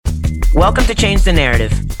Welcome to Change the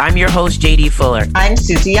Narrative. I'm your host, J.D. Fuller. I'm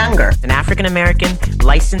Susie Younger, an African-American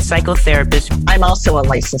licensed psychotherapist. I'm also a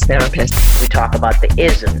licensed therapist. We talk about the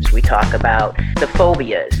isms. We talk about the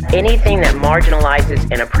phobias, anything that marginalizes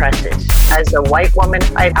and oppresses. As a white woman,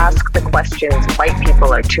 I ask the questions white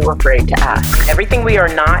people are too afraid to ask. Everything we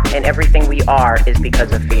are not and everything we are is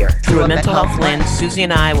because of fear. Through a mental health lens, Susie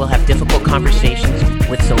and I will have difficult conversations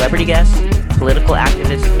with celebrity guests, political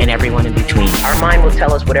activists, and everyone in between. Our mind will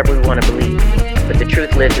tell us whatever we want to believe, but the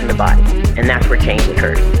truth lives in the body, and that's where change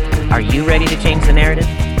occurs. Are you ready to change the narrative?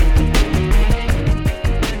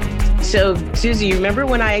 So, Susie, you remember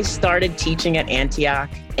when I started teaching at Antioch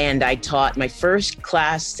and I taught my first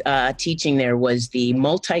class teaching there was the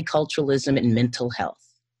multiculturalism in mental health?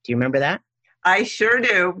 Do you remember that? I sure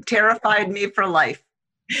do. Terrified me for life.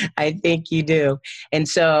 I think you do. And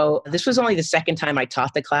so this was only the second time I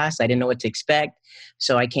taught the class. I didn't know what to expect.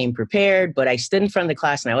 So I came prepared, but I stood in front of the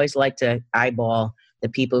class and I always like to eyeball the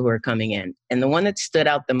people who are coming in. And the one that stood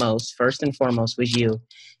out the most, first and foremost, was you.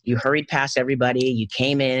 You hurried past everybody. You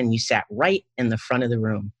came in and you sat right in the front of the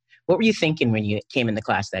room. What were you thinking when you came into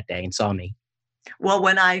class that day and saw me? Well,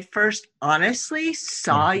 when I first honestly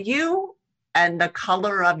saw you, and the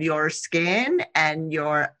color of your skin and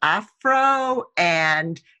your afro,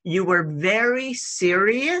 and you were very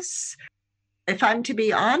serious. If I'm to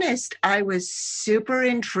be honest, I was super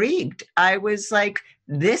intrigued. I was like,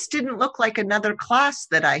 this didn't look like another class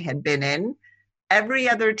that I had been in. Every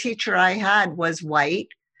other teacher I had was white,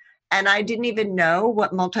 and I didn't even know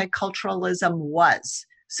what multiculturalism was.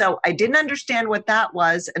 So I didn't understand what that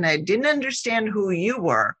was, and I didn't understand who you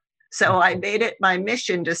were. So I made it my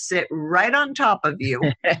mission to sit right on top of you.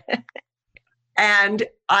 And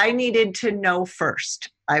I needed to know first.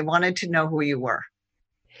 I wanted to know who you were.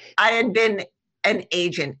 I had been an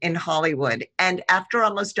agent in Hollywood. And after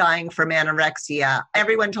almost dying from anorexia,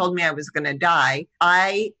 everyone told me I was going to die.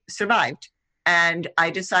 I survived. And I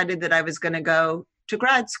decided that I was going to go to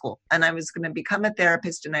grad school and I was going to become a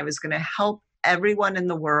therapist and I was going to help everyone in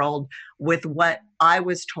the world with what I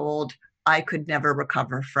was told I could never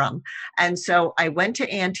recover from. And so I went to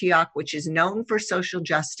Antioch, which is known for social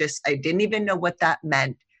justice. I didn't even know what that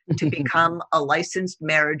meant to become a licensed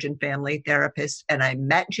marriage and family therapist. And I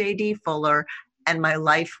met J.D. Fuller and my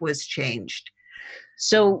life was changed.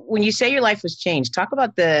 So when you say your life was changed, talk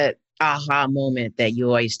about the aha moment that you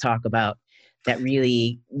always talk about that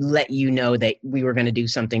really let you know that we were going to do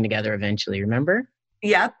something together eventually. Remember?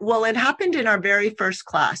 Yeah. Well, it happened in our very first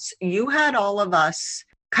class. You had all of us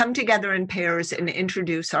come together in pairs and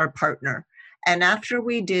introduce our partner. And after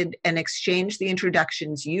we did and exchanged the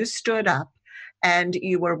introductions, you stood up and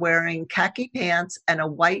you were wearing khaki pants and a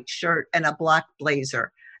white shirt and a black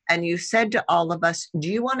blazer. And you said to all of us, do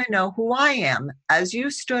you want to know who I am? As you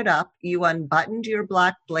stood up, you unbuttoned your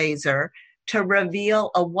black blazer to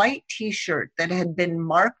reveal a white t-shirt that had been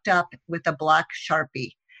marked up with a black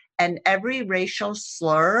Sharpie. And every racial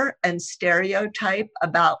slur and stereotype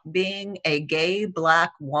about being a gay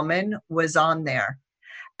Black woman was on there.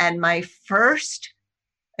 And my first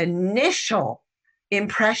initial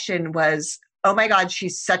impression was, oh my God,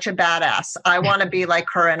 she's such a badass. I want to be like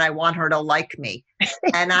her and I want her to like me.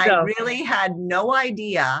 And I really had no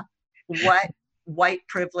idea what white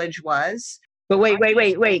privilege was. But wait,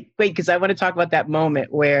 because I want to talk about that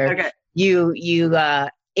moment where you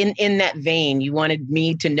in that vein, you wanted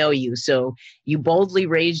me to know you. So you boldly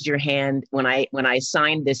raised your hand when I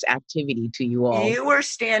assigned this activity to you all. You were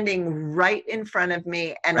standing right in front of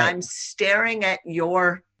me and right. I'm staring at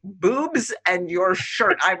your boobs and your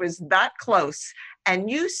shirt. I was that close. And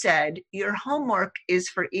you said your homework is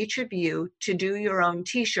for each of you to do your own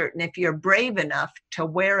t-shirt. And if you're brave enough to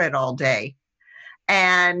wear it all day.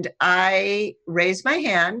 And I raised my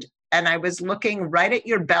hand and I was looking right at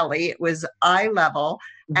your belly. It was eye level.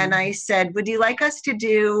 Mm-hmm. And I said, would you like us to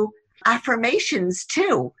do affirmations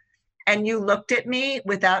too? And you looked at me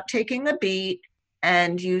without taking a beat.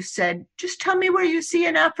 And you said, just tell me where you see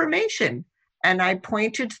an affirmation. And I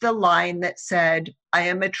pointed to the line that said, I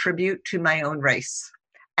am a tribute to my own race.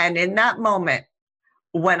 And in that moment,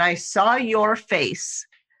 when I saw your face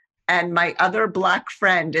and my other Black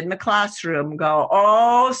friend in the classroom go,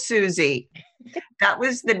 oh, Susie, that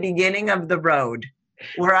was the beginning of the road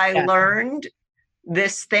where I learned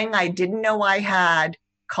this thing I didn't know I had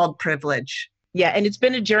called privilege. Yeah. And it's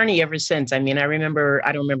been a journey ever since. I mean, I don't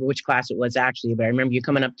remember which class it was actually, but I remember you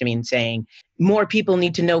coming up to me and saying, more people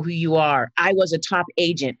need to know who you are. I was a top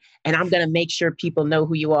agent and I'm going to make sure people know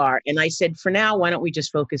who you are. And I said, for now, why don't we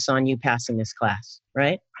just focus on you passing this class?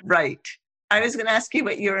 Right? Right. I was going to ask you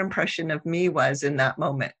what your impression of me was in that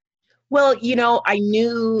moment. Well, I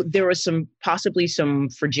knew there was possibly some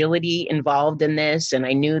fragility involved in this, and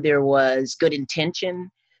I knew there was good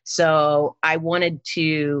intention. So I wanted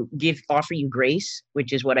to offer you grace,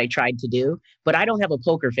 which is what I tried to do, but I don't have a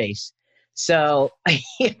poker face. So,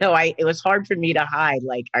 it was hard for me to hide,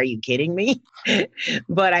 like, are you kidding me?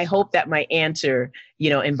 But I hope that my answer,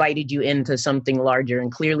 invited you into something larger,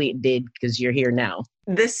 and clearly it did because you're here now.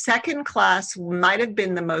 This second class might have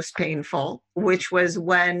been the most painful, which was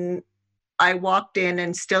when I walked in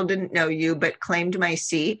and still didn't know you, but claimed my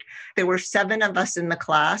seat. There were 7 of us in the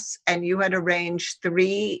class, and you had arranged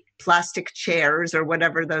 3 plastic chairs or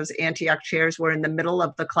whatever those Antioch chairs were in the middle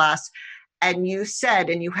of the class. And you said,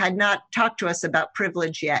 and you had not talked to us about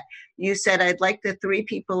privilege yet, you said, I'd like the 3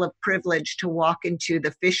 people of privilege to walk into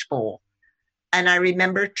the fishbowl. And I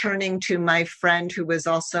remember turning to my friend who was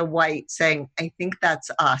also white saying, I think that's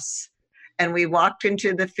us. And we walked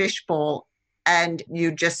into the fishbowl, and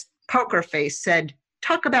you just poker face said,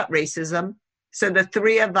 talk about racism. So the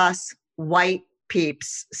 3 of us white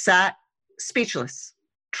peeps sat speechless,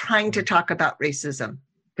 trying to talk about racism.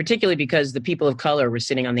 Particularly because the people of color were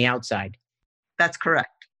sitting on the outside. That's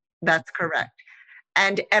correct. That's correct.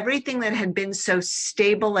 And everything that had been so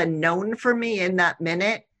stable and known for me in that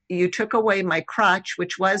minute, you took away my crutch,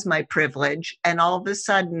 which was my privilege. And all of a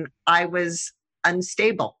sudden I was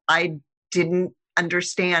unstable. I didn't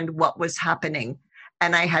understand what was happening.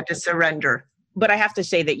 And I had to surrender. But I have to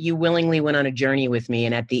say that you willingly went on a journey with me.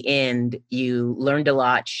 And at the end, you learned a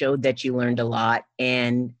lot, showed that you learned a lot.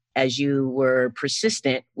 And as you were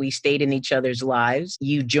persistent, we stayed in each other's lives.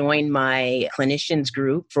 You joined my clinicians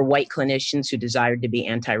group for white clinicians who desired to be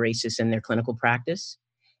anti-racist in their clinical practice.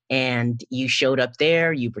 And you showed up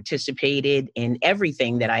there, you participated in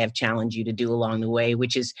everything that I have challenged you to do along the way,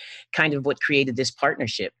 which is kind of what created this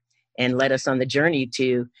partnership and led us on the journey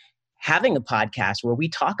to having a podcast where we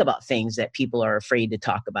talk about things that people are afraid to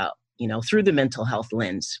talk about, through the mental health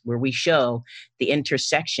lens, where we show the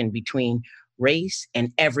intersection between race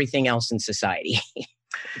and everything else in society.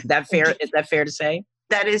 Is that fair? Is that fair to say?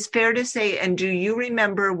 That is fair to say. And do you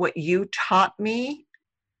remember what you taught me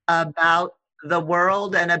about the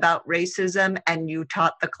world and about racism, and you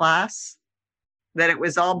taught the class? That it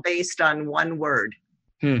was all based on one word.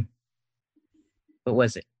 What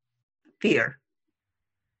was it? Fear.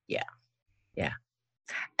 Yeah.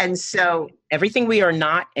 And so everything we are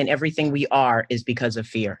not and everything we are is because of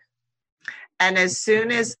fear. And as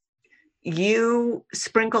soon as you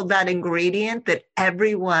sprinkled that ingredient that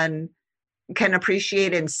everyone can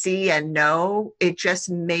appreciate and see and know, it just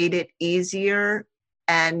made it easier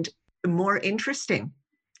and more interesting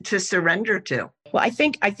to surrender to. Well, I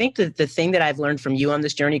think that the thing that I've learned from you on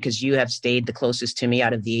this journey, because you have stayed the closest to me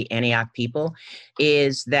out of the Antioch people,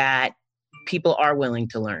 is that people are willing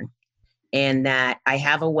to learn. And that I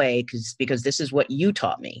have a way, because this is what you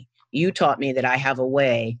taught me. You taught me that I have a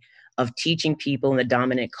way of teaching people in the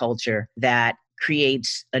dominant culture that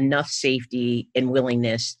creates enough safety and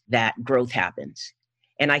willingness that growth happens.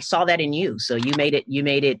 And I saw that in you. So you made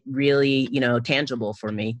it really, tangible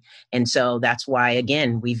for me. And so that's why,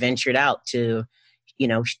 again, we ventured out to,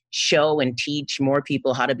 show and teach more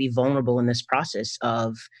people how to be vulnerable in this process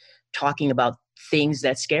of talking about things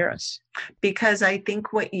that scare us. Because I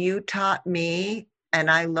think what you taught me and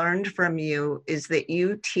I learned from you is that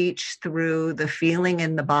you teach through the feeling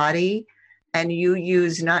in the body, and you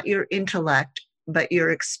use not your intellect, but your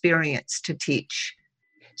experience to teach.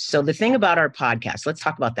 So the thing about our podcast, let's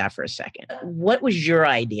talk about that for a second. What was your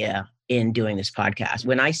idea in doing this podcast?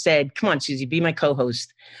 When I said, come on, Susie, be my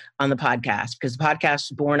co-host on the podcast, because the podcast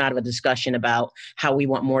is born out of a discussion about how we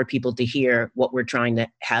want more people to hear what we're trying to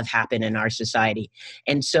have happen in our society.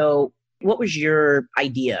 And so what was your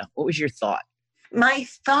idea? What was your thought? My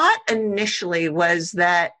thought initially was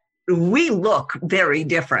that we look very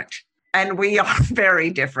different, and we are very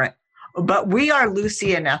different, but we are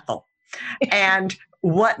Lucy and Ethel. And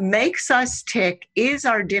what makes us tick is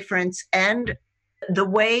our difference and the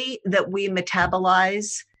way that we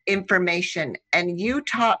metabolize information. And you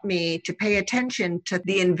taught me to pay attention to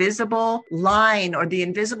the invisible line or the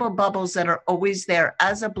invisible bubbles that are always there.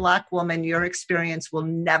 As a Black woman, your experience will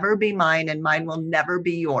never be mine, and mine will never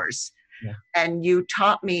be yours. Yeah. And you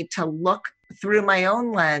taught me to look through my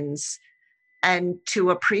own lens and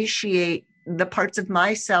to appreciate the parts of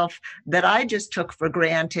myself that I just took for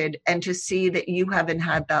granted, and to see that you haven't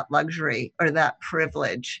had that luxury or that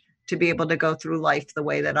privilege to be able to go through life the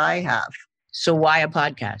way that I have. So why a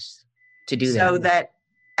podcast to do that? So that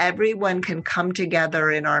everyone can come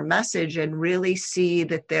together in our message and really see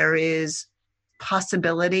that there is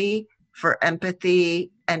possibility for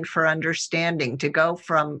empathy and for understanding, to go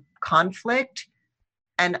from conflict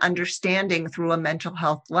and understanding through a mental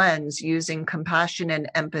health lens using compassion and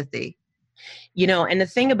empathy. And the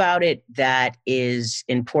thing about it that is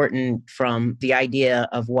important from the idea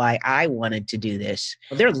of why I wanted to do this,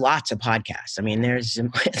 there are lots of podcasts. I mean, there's a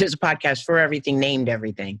podcast for everything, named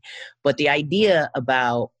everything. But the idea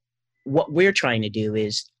about what we're trying to do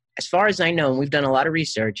is, as far as I know, and we've done a lot of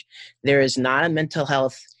research, there is not a mental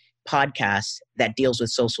health podcast that deals with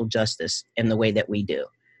social justice in the way that we do.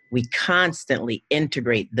 We constantly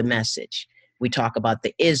integrate the message. We talk about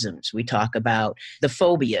the isms. We talk about the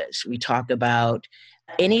phobias. We talk about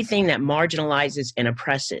anything that marginalizes and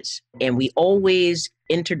oppresses. And we always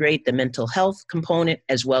integrate the mental health component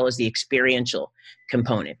as well as the experiential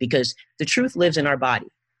component, because the truth lives in our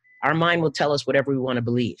body. Our mind will tell us whatever we want to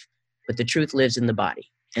believe, but the truth lives in the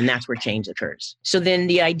body. And that's where change occurs. So then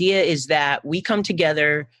the idea is that we come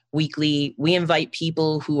together weekly. We invite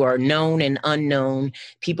people who are known and unknown,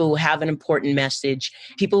 people who have an important message,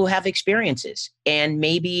 people who have experiences, and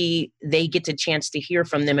maybe they get the chance to hear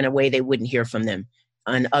from them in a way they wouldn't hear from them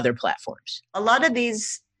on other platforms. A lot of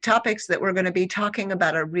these topics that we're going to be talking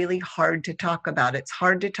about are really hard to talk about. It's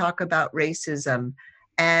hard to talk about racism.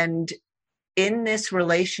 And in this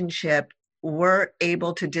relationship, we're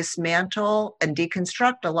able to dismantle and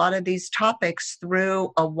deconstruct a lot of these topics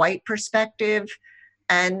through a white perspective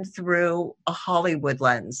and through a Hollywood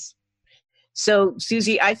lens. So,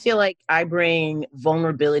 Susie, I feel like I bring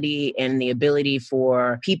vulnerability and the ability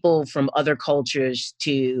for people from other cultures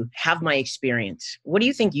to have my experience. What do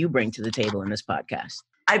you think you bring to the table in this podcast?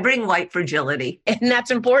 I bring white fragility. And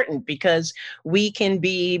that's important because we can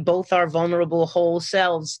be both our vulnerable whole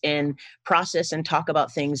selves and process and talk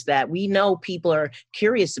about things that we know people are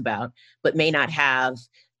curious about, but may not have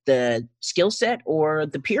the skill set or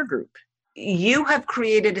the peer group. You have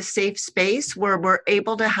created a safe space where we're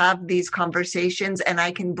able to have these conversations, and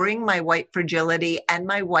I can bring my white fragility and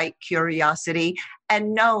my white curiosity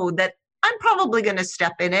and know that I'm probably going to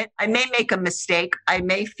step in it. I may make a mistake. I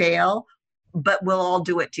may fail, but we'll all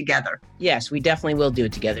do it together. Yes, we definitely will do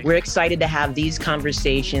it together. We're excited to have these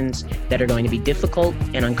conversations that are going to be difficult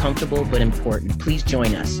and uncomfortable, but important. Please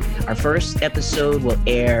join us. Our first episode will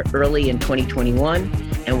air early in 2021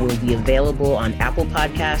 and will be available on Apple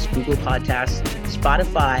Podcasts, Google Podcasts,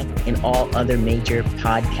 Spotify, and all other major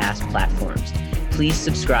podcast platforms. Please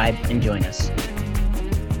subscribe and join us.